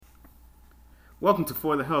Welcome to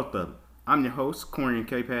For the Health of It. I'm your host, Corian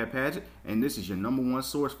K. Paget, and this is your number one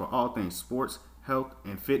source for all things sports, health,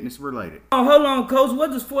 and fitness related. Oh, hold on, Coach. What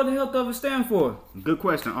does For the Health of It stand for? Good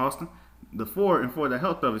question, Austin. The four in For the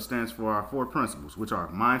Health of It stands for our four principles, which are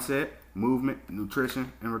mindset, movement,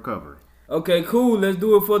 nutrition, and recovery. Okay, cool. Let's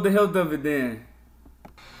do it for the health of it then.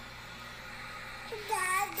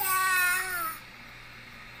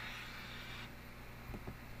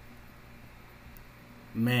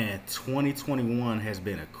 Man, 2021 has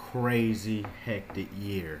been a crazy, hectic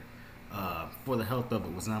year. For the Health of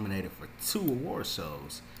It was nominated for 2 award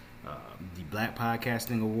shows, the Black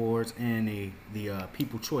Podcasting Awards and the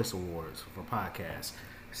People Choice Awards for podcasts.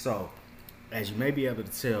 So, as you may be able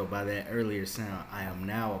to tell by that earlier sound, I am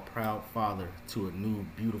now a proud father to a new,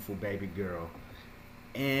 beautiful baby girl.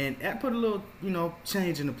 And that put a little,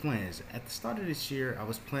 change in the plans. At the start of this year, I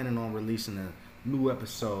was planning on releasing a new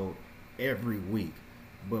episode every week.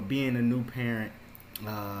 But being a new parent,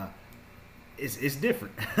 it's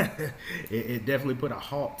different. it definitely put a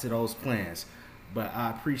halt to those plans. But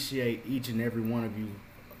I appreciate each and every one of you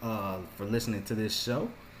for listening to this show.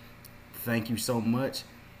 Thank you so much.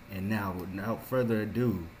 And now, without further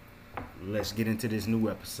ado, let's get into this new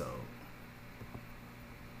episode.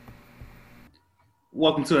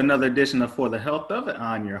 Welcome to another edition of For the Health of It.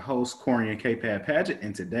 I'm your host, Corian K. Paget,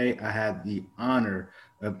 and today I have the honor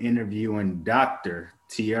of interviewing Dr.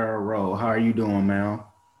 Tiara Rowe. How are you doing, ma'am?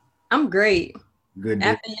 I'm great. Good.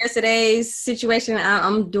 After yesterday's situation,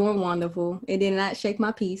 I'm doing wonderful. It did not shake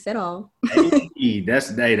my peace at all. Hey, that's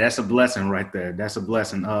a blessing right there. That's a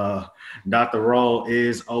blessing. Dr. Rowe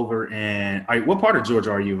is over in. What part of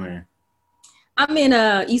Georgia are you in? I'm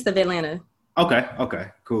in east of Atlanta. Okay.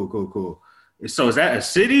 Cool. So is that a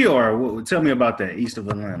city or tell me about that, east of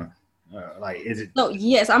Atlanta? Is it? So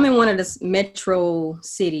yes, I'm in one of the metro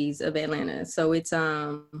cities of Atlanta. So it's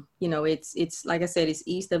it's like I said, it's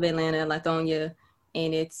east of Atlanta, Lithonia,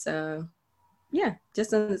 and it's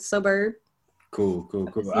just a suburb. Cool.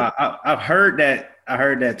 I've heard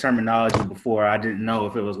that terminology before. I didn't know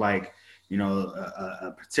if it was like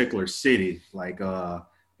a particular city, like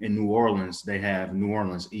in New Orleans they have New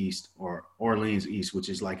Orleans East or Orleans East, which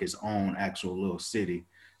is like its own actual little city.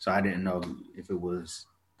 So I didn't know if it was.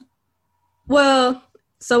 Well,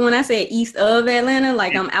 so when I say east of Atlanta,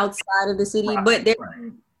 like I'm outside of the city, but there's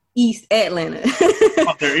East Atlanta.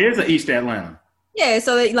 Oh, there is an East Atlanta. Yeah,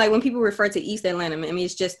 so like when people refer to East Atlanta, I mean,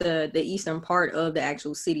 it's just the eastern part of the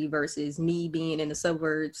actual city versus me being in the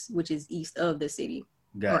suburbs, which is east of the city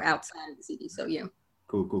or outside of the city. So, yeah.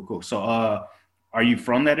 Cool. So, are you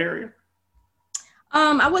from that area?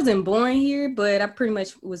 I wasn't born here, but I pretty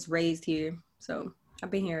much was raised here. So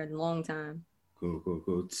I've been here a long time.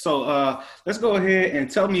 Cool. So let's go ahead and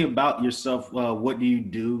tell me about yourself. What do you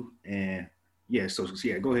do? And go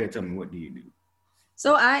ahead and tell me, what do you do?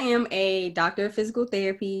 So I am a doctor of physical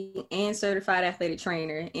therapy and certified athletic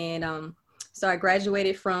trainer. And so I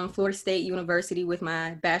graduated from Florida State University with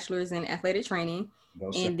my bachelor's in athletic training.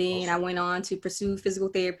 And then I went on to pursue physical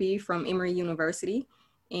therapy from Emory University.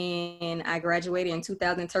 And I graduated in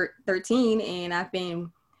 2013, and I've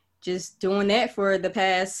been just doing that for the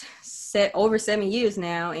past over 7 years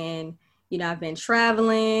now. And, I've been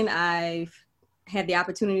traveling. I've had the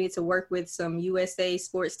opportunity to work with some USA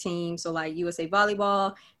sports teams. So like USA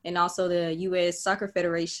Volleyball and also the US Soccer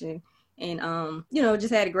Federation. And,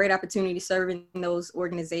 just had a great opportunity serving those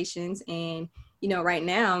organizations. And, right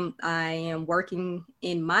now I am working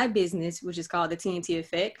in my business, which is called the TNT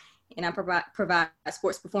Effect. And I provide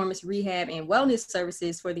sports performance rehab and wellness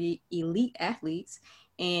services for the elite athletes.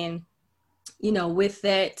 And, with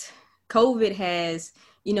that, COVID has,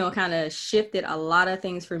 kind of shifted a lot of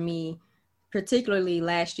things for me, particularly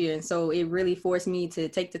last year. And so it really forced me to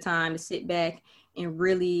take the time to sit back and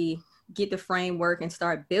really get the framework and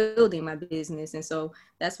start building my business. And so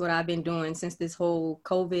that's what I've been doing since this whole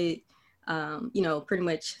COVID, pretty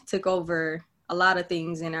much took over a lot of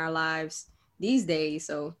things in our lives these days.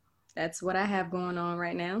 So that's what I have going on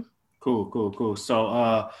right now. Cool.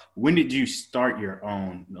 So when did you start your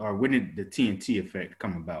own, or when did the TNT Effect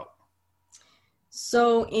come about?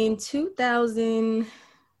 So in 2000,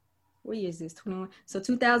 what year is this? 21. So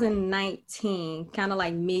 2019, kind of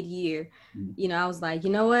like mid-year, I was like, you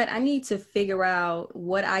know what? I need to figure out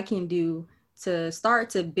what I can do to start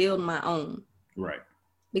to build my own. Right.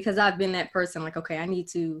 Because I've been that person like, okay, I need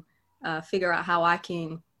to figure out how I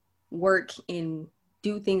can work and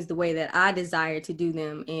do things the way that I desire to do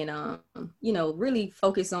them, and, really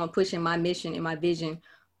focus on pushing my mission and my vision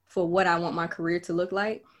for what I want my career to look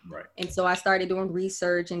like. Right. And so I started doing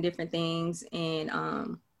research and different things. And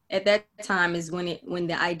at that time is when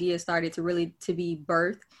the idea started to be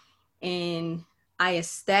birthed. And I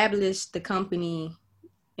established the company.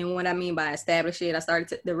 And what I mean by establish it, I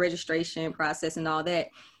started the registration process and all that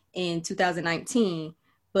in 2019.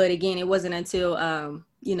 But again, it wasn't until,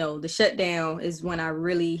 the shutdown is when I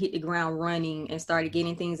really hit the ground running and started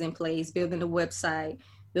getting things in place, building the website,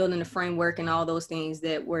 building the framework and all those things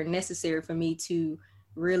that were necessary for me to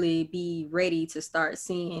really be ready to start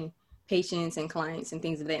seeing patients and clients and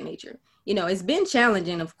things of that nature. It's been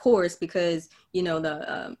challenging, of course, because,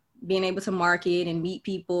 the being able to market and meet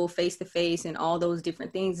people face to face and all those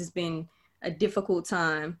different things has been a difficult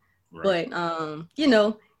time. Right. But,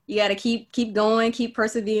 you got to keep going, keep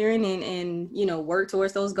persevering and, work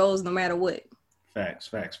towards those goals no matter what.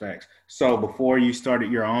 Facts. So before you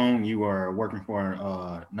started your own, you were working for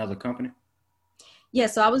another company? Yeah,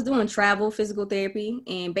 so I was doing travel physical therapy.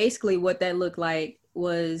 And basically what that looked like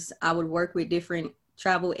was I would work with different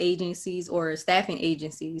travel agencies or staffing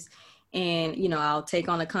agencies. And, I'll take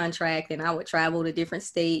on a contract and I would travel to different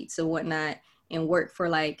states or whatnot and work for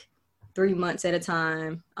like 3 months at a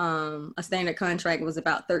time. A standard contract was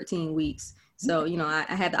about 13 weeks. So,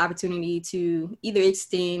 I had the opportunity to either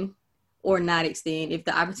extend or not extend if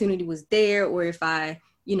the opportunity was there or if I,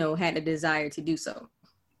 had the desire to do so.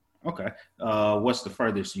 Okay. What's the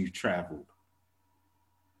furthest you've traveled?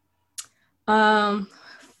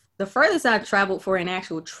 The furthest I've traveled for an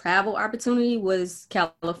actual travel opportunity was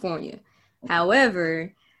California.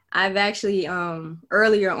 However, I've actually,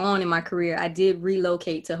 earlier on in my career, I did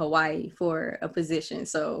relocate to Hawaii for a position.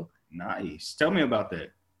 So nice. Tell me about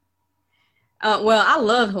that. Well, I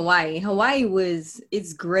love Hawaii.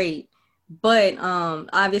 It's great. But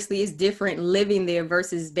obviously it's different living there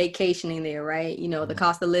versus vacationing there, right? The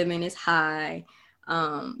cost of living is high.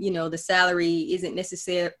 The salary isn't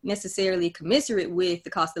necessarily commensurate with the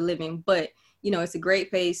cost of living, but, it's a great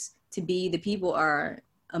place to be. The people are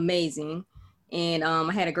amazing. And I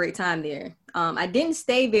had a great time there. I didn't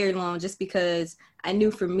stay very long just because I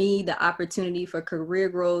knew for me, the opportunity for career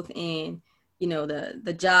growth and,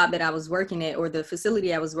 the job that I was working at or the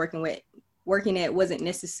facility I was working at wasn't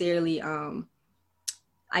necessarily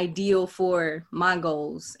ideal for my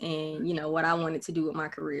goals and, what I wanted to do with my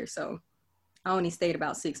career. So I only stayed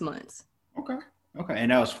about 6 months. Okay.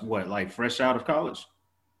 And that was what, like fresh out of college?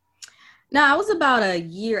 No, I was about a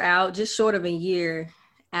year out, just short of a year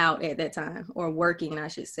out at that time, or working, I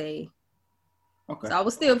should say. Okay. So I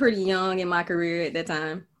was still pretty young in my career at that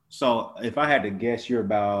time. So if I had to guess, you're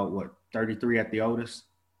about, 33 at the oldest?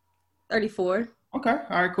 34. Okay.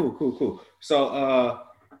 All right, cool. So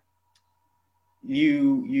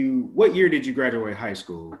you what year did you graduate high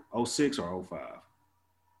school? 06 or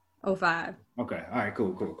 05? 05. Okay. All right,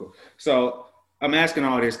 cool. So I'm asking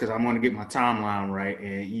all this because I want to get my timeline right.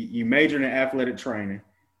 And you majored in athletic training.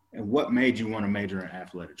 And what made you want to major in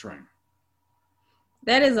athletic training?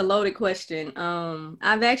 That is a loaded question.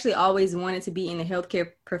 I've actually always wanted to be in the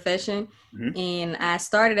healthcare profession. Mm-hmm. And I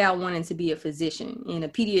started out wanting to be a physician and a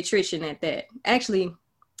pediatrician at that. Actually,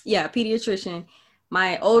 yeah, a pediatrician.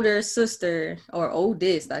 My older sister, or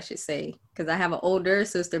oldest, I should say, because I have an older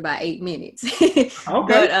sister by 8 minutes. Okay.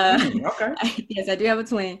 But, okay. Yes, I do have a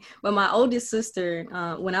twin. But my oldest sister,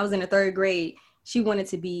 when I was in the 3rd grade, she wanted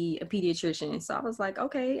to be a pediatrician. So I was like,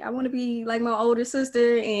 okay, I want to be like my older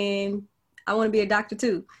sister and I want to be a doctor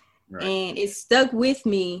too. Right. And it stuck with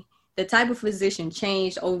me. The type of physician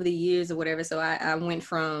changed over the years or whatever. So I went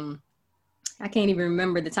from, I can't even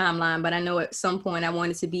remember the timeline, but I know at some point I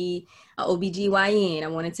wanted to be an OBGYN. I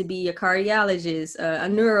wanted to be a cardiologist, a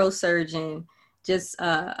neurosurgeon, just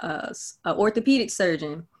a orthopedic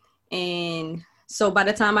surgeon. And so by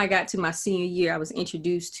the time I got to my senior year, I was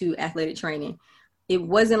introduced to athletic training. It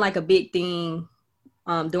wasn't like a big thing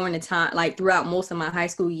during the time, like throughout most of my high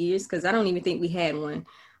school years, because I don't even think we had one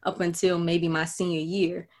up until maybe my senior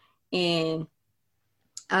year. And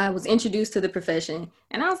I was introduced to the profession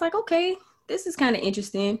and I was like, okay, this is kind of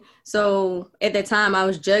interesting. So at that time I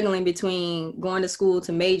was juggling between going to school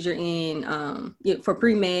to major in for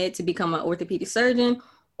pre-med to become an orthopedic surgeon,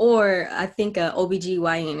 or I think a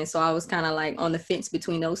OBGYN. And so I was kind of like on the fence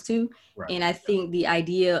between those two. Right. And I think the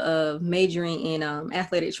idea of majoring in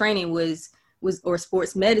athletic training or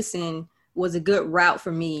sports medicine was a good route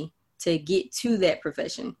for me to get to that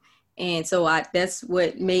profession. And so that's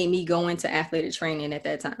what made me go into athletic training at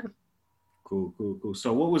that time. Cool.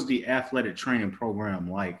 So what was the athletic training program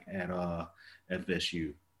like at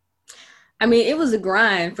FSU? I mean, it was a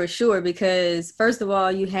grind for sure, because first of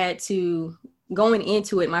all, you had to, going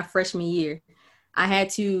into it my freshman year, I had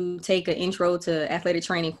to take an intro to athletic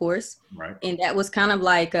training course. Right. And that was kind of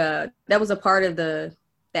like, that was a part of the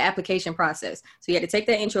application process. So you had to take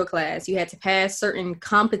that intro class. You had to pass certain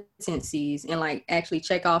competencies and like actually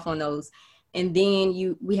check off on those. and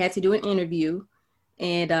then we had to do an interview,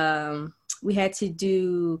 and we had to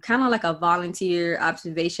do kind of like a volunteer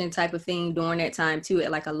observation type of thing during that time too, at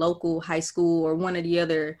like a local high school or one of the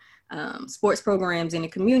other sports programs in the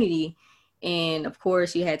community. And of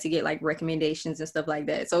course you had to get like recommendations and stuff like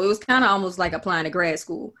that. So it was kind of almost like applying to grad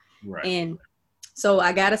school. Right. And so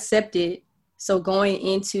I got accepted. So going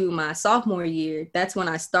into my sophomore year, that's when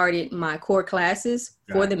I started my core classes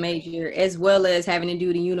for the major, as well as having to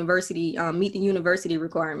do the university, meet the university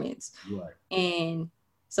requirements. Right. And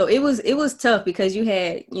so it was tough because you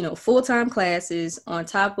had, full-time classes on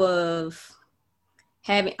top of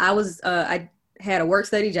having, I had a work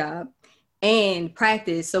study job and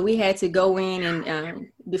practice. So we had to go in and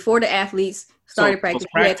before the athletes started practice,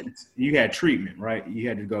 you had treatment, right? You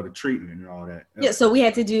had to go to treatment and all that. Yeah, so we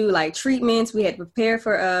had to do like treatments. We had to prepare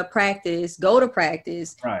for practice, go to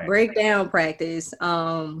practice, break down practice.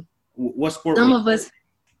 What sport? Some of us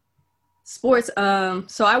sports.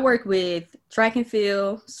 So I worked with track and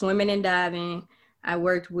field, swimming and diving. I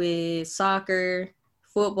worked with soccer,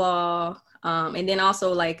 football, and then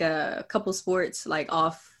also like a couple sports like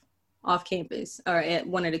off campus or at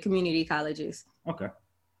one of the community colleges. Okay.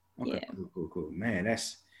 Yeah. Cool. Man,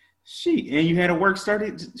 that's and you had a work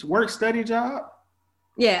study job?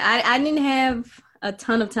 Yeah, I didn't have a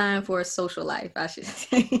ton of time for a social life, I should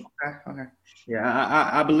say. Okay. Yeah,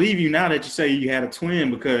 I believe you now that you say you had a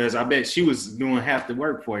twin, because I bet she was doing half the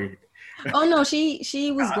work for you. Oh no,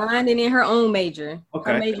 she was grinding in her own major.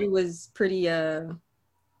 Okay. Her major was pretty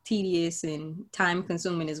tedious and time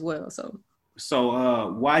consuming as well. So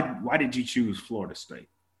why did you choose Florida State?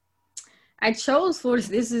 I chose Florida.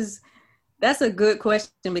 That's a good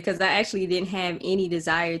question, because I actually didn't have any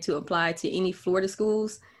desire to apply to any Florida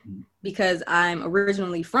schools because I'm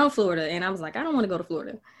originally from Florida, and I was like, I don't want to go to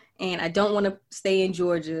Florida, and I don't want to stay in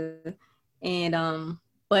Georgia, and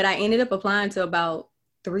but I ended up applying to about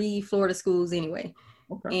 3 Florida schools anyway.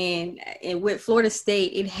 Okay. And with Florida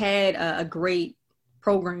State, it had a great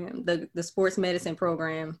program, the sports medicine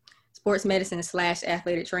program, sports medicine /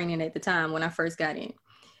 athletic training at the time when I first got in.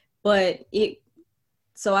 But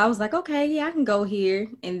so I was like, okay, yeah, I can go here.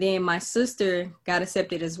 And then my sister got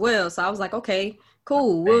accepted as well. So I was like, okay,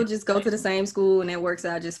 cool. We'll just go to the same school and that works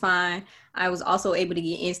out just fine. I was also able to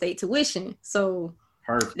get in-state tuition. So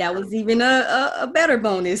perfect. That was even a better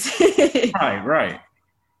bonus. Right.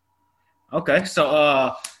 Okay.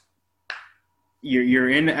 So you're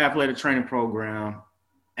in the athletic training program.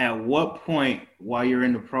 At what point while you're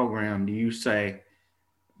in the program do you say,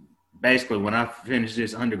 basically, when I finish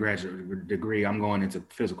this undergraduate degree, I'm going into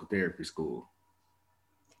physical therapy school?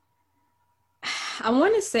 I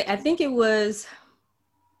want to say, I think it was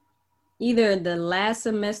either the last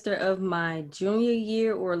semester of my junior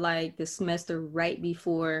year or like the semester right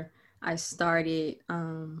before I started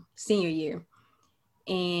senior year.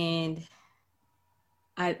 And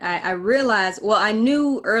I realized, well, I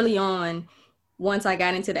knew early on, once I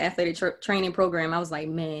got into the athletic training program, I was like,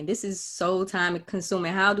 man, this is so time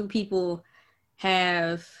consuming. How do people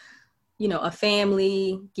have, a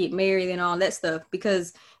family, get married and all that stuff?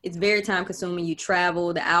 Because it's very time consuming. You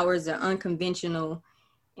travel, the hours are unconventional.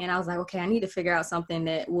 And I was like, okay, I need to figure out something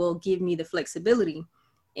that will give me the flexibility.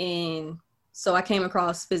 And so I came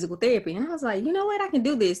across physical therapy and I was like, you know what, I can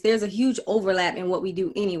do this. There's a huge overlap in what we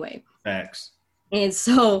do anyway. Facts. And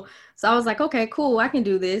so I was like, okay, cool, I can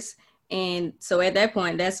do this. And so at that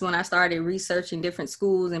point, that's when I started researching different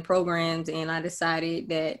schools and programs. And I decided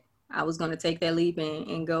that I was going to take that leap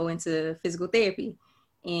and go into physical therapy.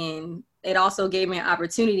 And it also gave me an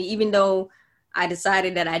opportunity, even though I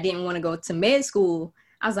decided that I didn't want to go to med school,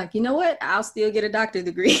 I was like, you know what, I'll still get a doctorate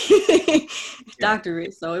degree,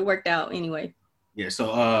 doctorate. So it worked out anyway. Yeah.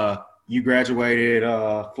 So you graduated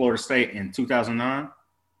Florida State in 2009?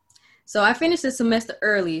 So I finished the semester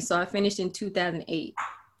early. So I finished in 2008.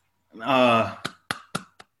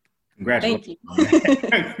 Congratulations.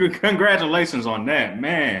 Thank you. Congratulations on that,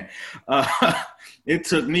 man. It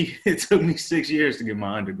took me 6 years to get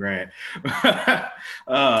my undergrad.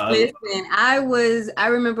 Listen, I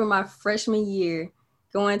remember my freshman year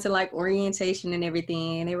going to like orientation and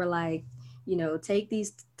everything, and they were like,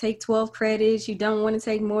 take 12 credits. You don't want to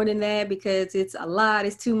take more than that because it's a lot,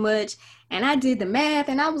 it's too much. And I did the math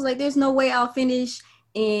and I was like, there's no way I'll finish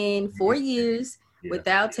in 4 years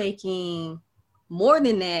without taking more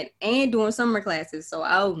than that and doing summer classes. So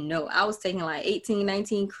I was taking like 18,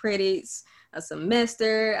 19 credits a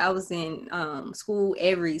semester. I was in school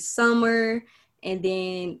every summer. And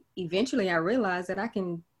then eventually I realized that I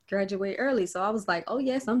can graduate early. So I was like, oh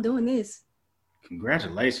yes, I'm doing this.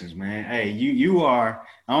 Congratulations, man. Hey, you are,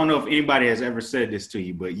 I don't know if anybody has ever said this to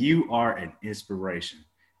you, but you are an inspiration.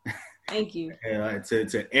 Thank you.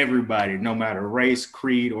 To everybody, no matter race,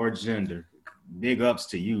 creed, or gender. Big ups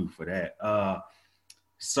to you for that.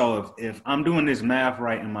 So if I'm doing this math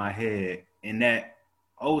right in my head, in that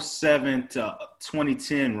 '07 to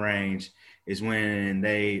 2010 range is when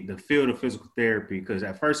the field of physical therapy, because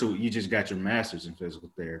at first you just got your master's in physical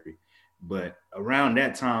therapy, but around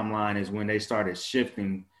that timeline is when they started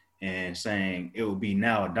shifting and saying it will be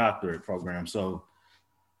now a doctorate program. So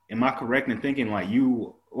am I correct in thinking like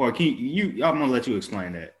you, or can you, I'm gonna let you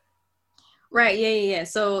explain that. Right. Yeah.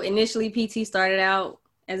 So initially PT started out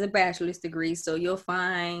as a bachelor's degree. So you'll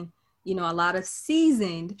find, a lot of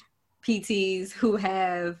seasoned PTs who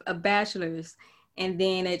have a bachelor's and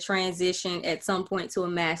then a transition at some point to a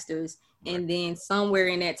master's. And then somewhere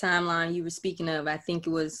in that timeline you were speaking of, I think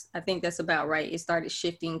that's about right. It started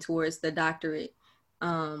shifting towards the doctorate.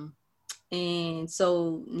 And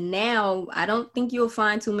so now I don't think you'll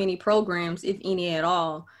find too many programs, if any at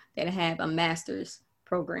all, that have a master's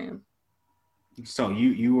program. So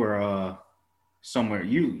you were somewhere,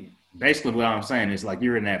 you basically what I'm saying is like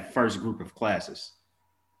you're in that first group of classes.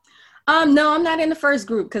 No, I'm not in the first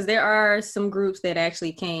group because there are some groups that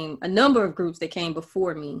actually a number of groups that came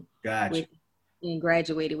before me. Gotcha. And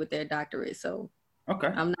graduated with their doctorate. So okay,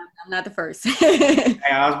 I'm not the first. Hey,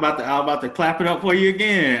 I was about to clap it up for you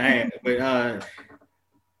again. Hey, but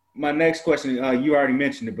my next question, you already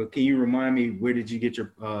mentioned it, but can you remind me where did you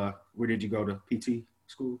go to PT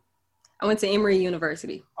school? I went to Emory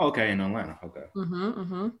University. Okay, in Atlanta. Okay.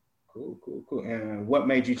 Cool. And what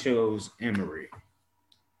made you choose Emory?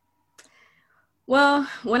 Well,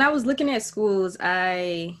 when I was looking at schools,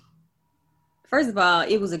 first of all,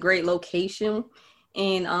 it was a great location.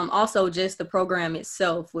 And also just the program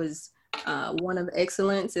itself was one of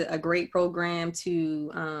excellence, a great program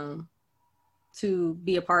to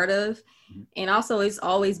be a part of. Mm-hmm. And also it's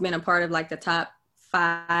always been a part of like the top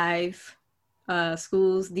 5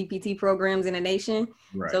 schools, DPT programs in the nation.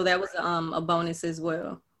 Right. So that was a bonus as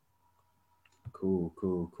well.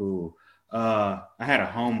 Cool. I had a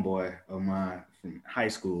homeboy of mine from high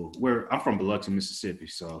school where I'm from Biloxi, Mississippi.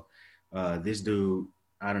 So this dude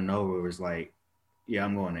out of nowhere was like, yeah,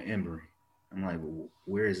 I'm going to Emory. I'm like, well,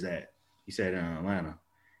 where is that? He said in Atlanta.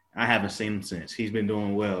 I haven't seen him since. He's been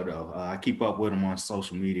doing well though. I keep up with him on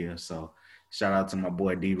social media. So shout out to my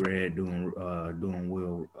boy D-Red doing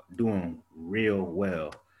real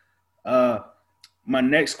well. My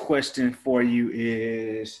next question for you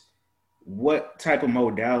is, what type of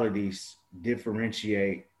modalities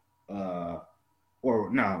differentiate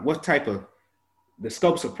what type of the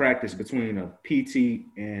scopes of practice between a PT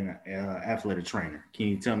and an athletic trainer? Can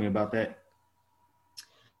you tell me about that?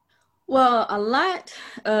 Well, a lot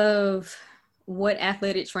of what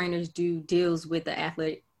athletic trainers do deals with the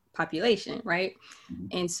athletic population, right?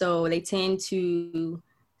 Mm-hmm. And so they tend to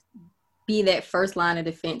be that first line of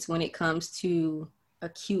defense when it comes to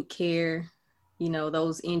acute care,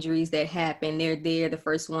 those injuries that happen. They're the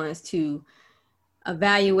first ones to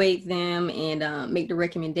evaluate them and make the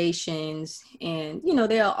recommendations. And,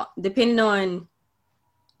 they'll, depending on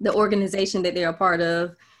the organization that they're a part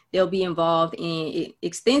of, they'll be involved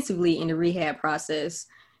extensively in the rehab process.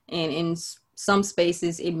 And in some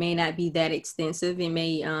spaces, it may not be that extensive. It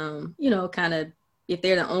may, kind of, if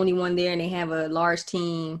they're the only one there and they have a large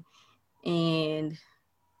team and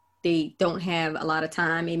they don't have a lot of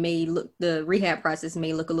time, the rehab process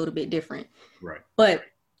may look a little bit different. Right. But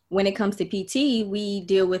when it comes to PT, we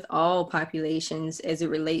deal with all populations as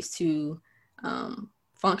it relates to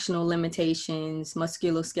functional limitations,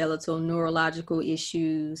 musculoskeletal, neurological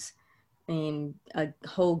issues, and a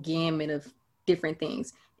whole gamut of different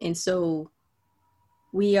things. And so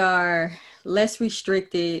we are less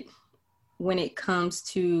restricted when it comes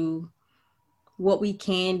to what we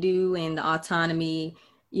can do and the autonomy.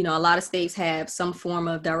 A lot of states have some form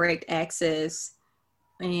of direct access,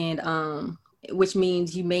 and which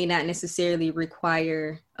means you may not necessarily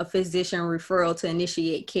require a physician referral to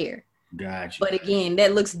initiate care. Gotcha. But again,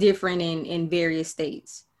 that looks different in various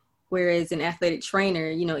states. Whereas an athletic trainer,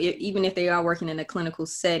 even if they are working in a clinical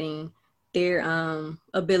setting, their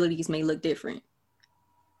abilities may look different.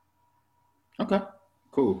 Okay.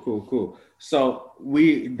 Cool. So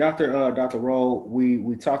Dr. Roll,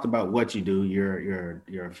 we talked about what you do. You're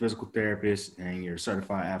a physical therapist and you're a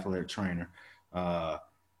certified athletic trainer,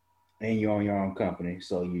 and you own your own company.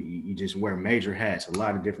 So you just wear major hats, a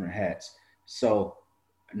lot of different hats. So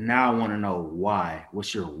now I want to know why.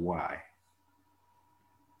 What's your why?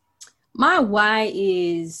 My why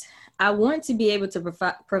is I want to be able to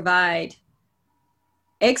provide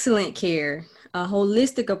excellent care, a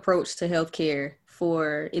holistic approach to healthcare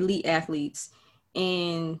for elite athletes.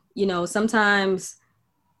 And, sometimes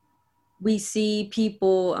we see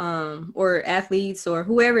people or athletes or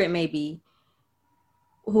whoever it may be,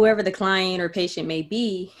 whoever the client or patient may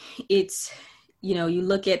be, it's, you know, you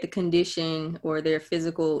look at the condition or their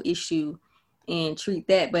physical issue and treat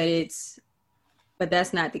that, but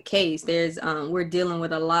that's not the case. There's we're dealing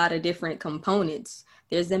with a lot of different components.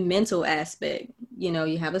 There's the mental aspect, you know,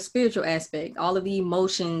 you have a spiritual aspect, all of the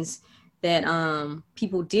emotions that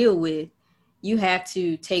people deal with. You have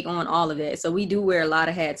to take on all of that. So we do wear a lot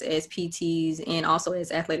of hats as PTs and also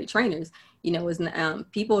as athletic trainers. You know,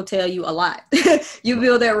 people tell you a lot. You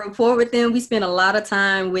build that rapport with them. We spend a lot of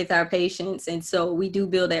time with our patients, and so we do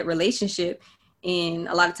build that relationship. And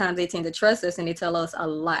a lot of times they tend to trust us, and they tell us a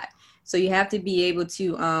lot. So you have to be able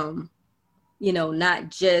to, you know, not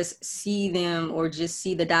just see them or just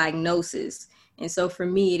see the diagnosis. And so for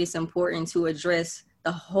me, it is important to address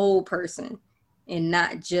the whole person and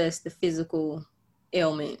not just the physical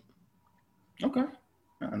ailment. Okay.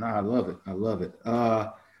 No, I love it. I love it.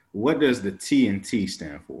 What does the TNT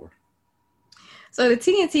stand for? So the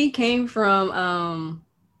TNT came from,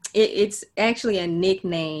 it's actually a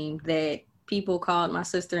nickname that people called my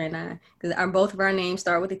sister and I, because both of our names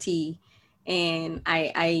start with a T. And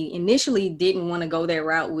I initially didn't want to go that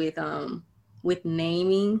route with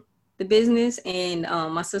naming the business. And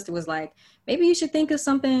my sister was like, maybe you should think of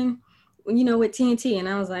something, you know, with TNT. And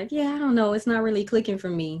I was like, yeah, I don't know. It's not really clicking for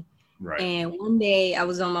me. Right. And one day I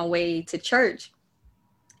was on my way to church,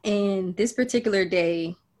 and this particular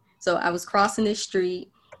day, so I was crossing the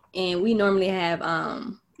street, and we normally have,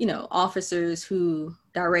 you know, officers who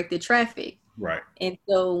direct the traffic. Right. And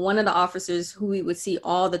so one of the officers who we would see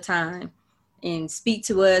all the time and speak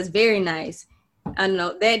to us, very nice. I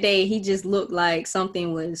know that day he just looked like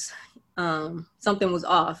something was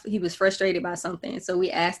off. He was frustrated by something. So we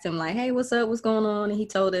asked him like, hey, what's up? What's going on? And he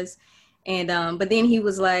told us. And but then he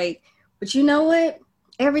was like, but you know what?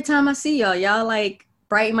 Every time I see y'all like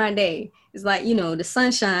brighten my day. It's like, you know, the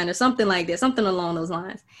sunshine or something like that, something along those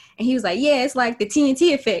lines. And he was like, yeah, it's like the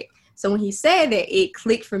TNT effect. So when he said that, it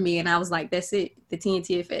clicked for me, and I was like, that's it, the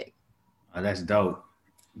TNT effect. Oh, that's dope.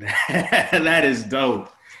 That is dope.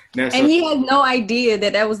 He had no idea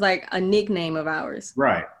that was like a nickname of ours.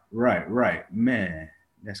 Right. Man,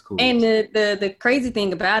 that's cool. And the crazy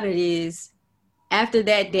thing about it is, after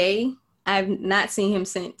that day, I've not seen him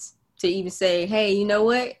since to even say, hey, you know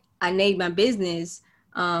what? I named my business.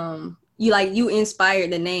 You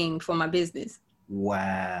inspired the name for my business.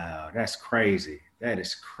 Wow, that's crazy. That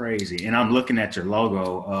is crazy. And I'm looking at your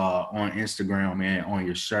logo on Instagram and on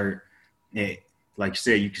your shirt. Like you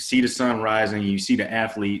said, you can see the sun rising. You see the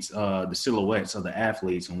athletes, the silhouettes of the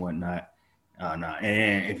athletes and whatnot.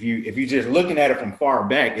 And if you just looking at it from far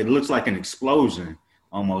back, it looks like an explosion,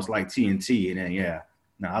 almost like TNT. And then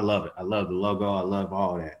I love it. I love the logo. I love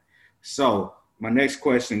all that. So my next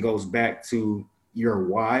question goes back to your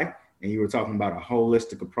why. And you were talking about a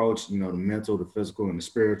holistic approach, you know, the mental, the physical, and the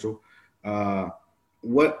spiritual.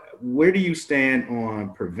 Where do you stand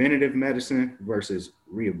on preventative medicine versus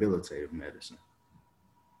rehabilitative medicine?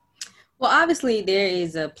 Well, obviously there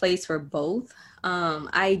is a place for both.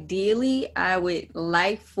 Ideally, I would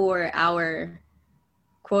like for our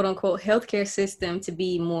quote unquote healthcare system to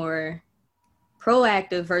be more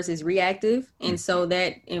proactive versus reactive. And so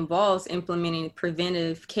that involves implementing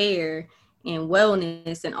preventive care and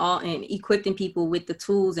wellness and equipping people with the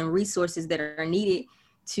tools and resources that are needed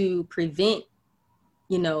to prevent,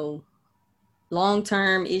 you know,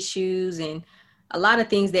 long-term issues and a lot of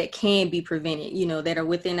things that can be prevented, you know, that are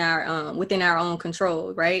within our own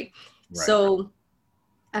control, right? So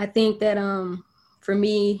I think that for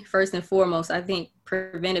me, first and foremost, I think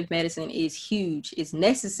preventive medicine is huge. It's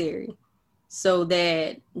necessary so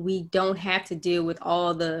that we don't have to deal with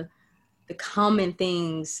all the common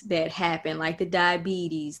things that happen, like the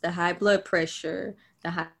diabetes, the high blood pressure, the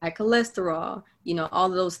high cholesterol, you know, all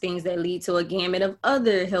of those things that lead to a gamut of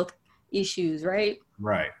other health issues, right?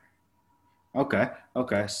 Right. Okay.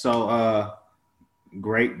 So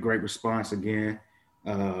great response again.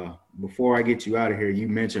 Before I get you out of here, you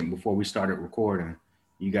mentioned before we started recording,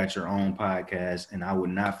 you got your own podcast, and I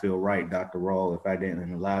would not feel right, Dr. Roll, if I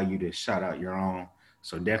didn't allow you to shout out your own.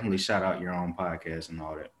 So definitely shout out your own podcast and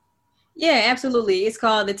all that. Yeah, absolutely. It's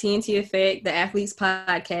called the TNT Effect, the Athletes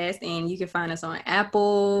Podcast, and you can find us on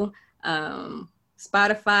Apple,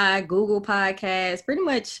 Spotify, Google Podcasts, pretty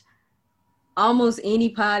much almost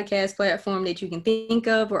any podcast platform that you can think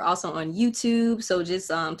of. We're also on YouTube, so just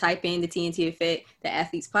type in the TNT Effect, the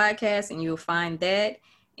Athletes Podcast, and you'll find that.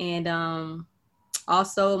 And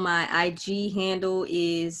also my IG handle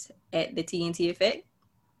is at the TNT Effect.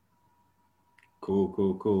 Cool.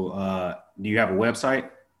 Do you have a website?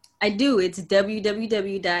 I do. It's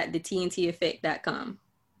www.thetnteffect.com.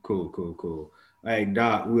 Cool. Hey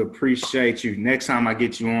Doc, we appreciate you. Next time I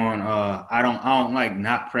get you on, I don't like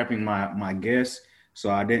not prepping my guests, so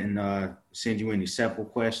I didn't send you any sample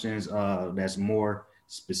questions that's more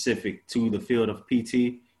specific to the field of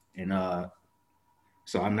PT, and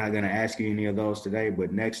so I'm not gonna ask you any of those today.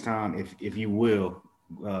 But next time, if you will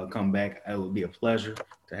come back, it would be a pleasure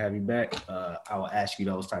to have you back. I will ask you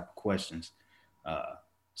those type of questions.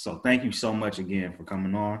 So thank you so much again for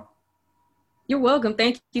coming on. You're welcome.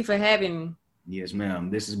 Thank you for having me. Yes, ma'am.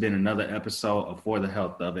 This has been another episode of For the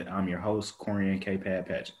Health of It. I'm your host, Corian K.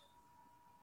 Padpatch.